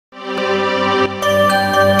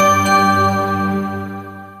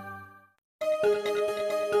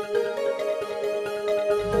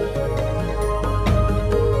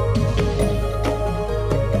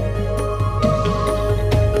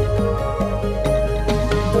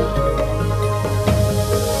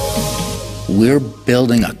We're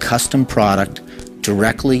building a custom product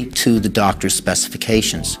directly to the doctor's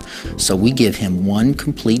specifications. So we give him one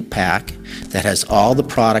complete pack that has all the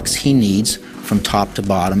products he needs from top to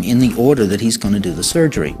bottom in the order that he's going to do the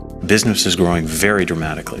surgery. Business is growing very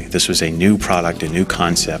dramatically. This was a new product, a new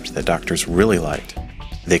concept that doctors really liked.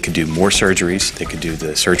 They could do more surgeries, they could do the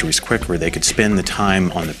surgeries quicker, they could spend the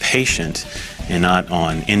time on the patient and not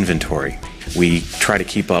on inventory. We try to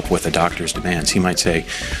keep up with the doctor's demands. He might say,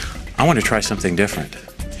 I want to try something different,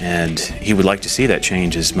 and he would like to see that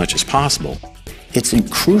change as much as possible. It's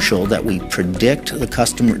crucial that we predict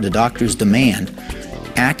the doctor's demand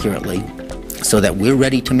accurately so that we're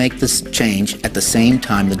ready to make this change at the same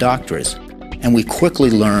time the doctor is. And we quickly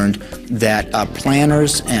learned that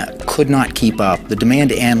planners could not keep up. The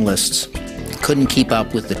demand analysts couldn't keep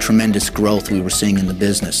up with the tremendous growth we were seeing in the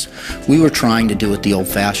business. We were trying to do it the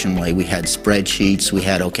old-fashioned way. We had spreadsheets. We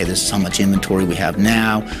had, okay, this is how much inventory we have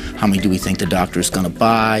now. How many do we think the doctor is going to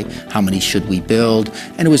buy? How many should we build?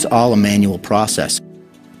 And it was all a manual process.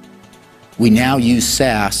 We now use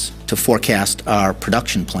SAS to forecast our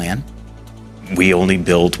production plan. We only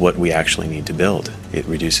build what we actually need to build. It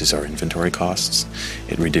reduces our inventory costs.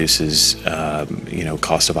 It reduces,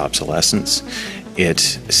 cost of obsolescence.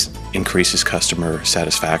 It increases customer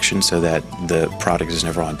satisfaction so that the product is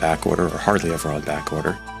never on back order or hardly ever on back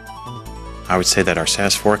order. I would say that our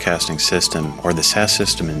SAS forecasting system, or the SAS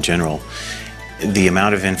system in general, the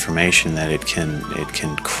amount of information that it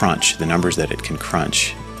can crunch, the numbers that it can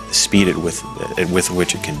crunch, the speed with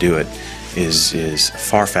which it can do it, is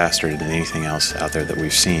far faster than anything else out there that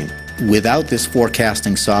we've seen. Without this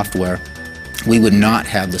forecasting software, we would not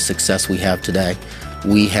have the success we have today.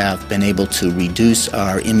 We have been able to reduce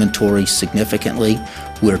our inventory significantly.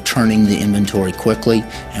 We're turning the inventory quickly,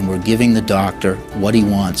 and we're giving the doctor what he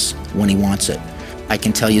wants when he wants it. I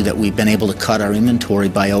can tell you that we've been able to cut our inventory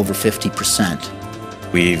by over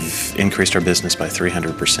 50%. We've increased our business by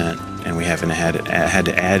 300%, and we haven't had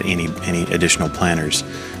to add any additional planners.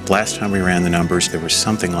 Last time we ran the numbers, there was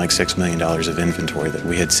something like $6 million of inventory that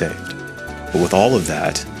we had saved. But with all of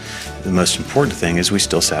that, the most important thing is we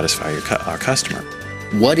still satisfy our customer.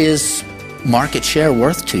 What is market share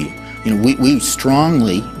worth to you? We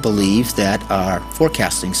strongly believe that our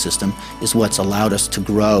forecasting system is what's allowed us to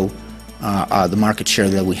grow the market share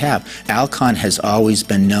that we have. Alcon has always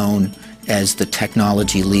been known as the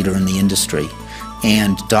technology leader in the industry,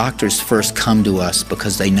 and doctors first come to us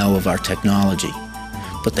because they know of our technology,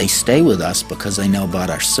 but they stay with us because they know about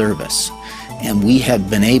our service. And we have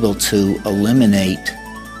been able to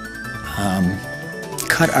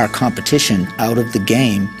cut our competition out of the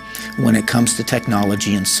game when it comes to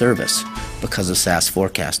technology and service because of SAS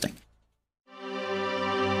forecasting.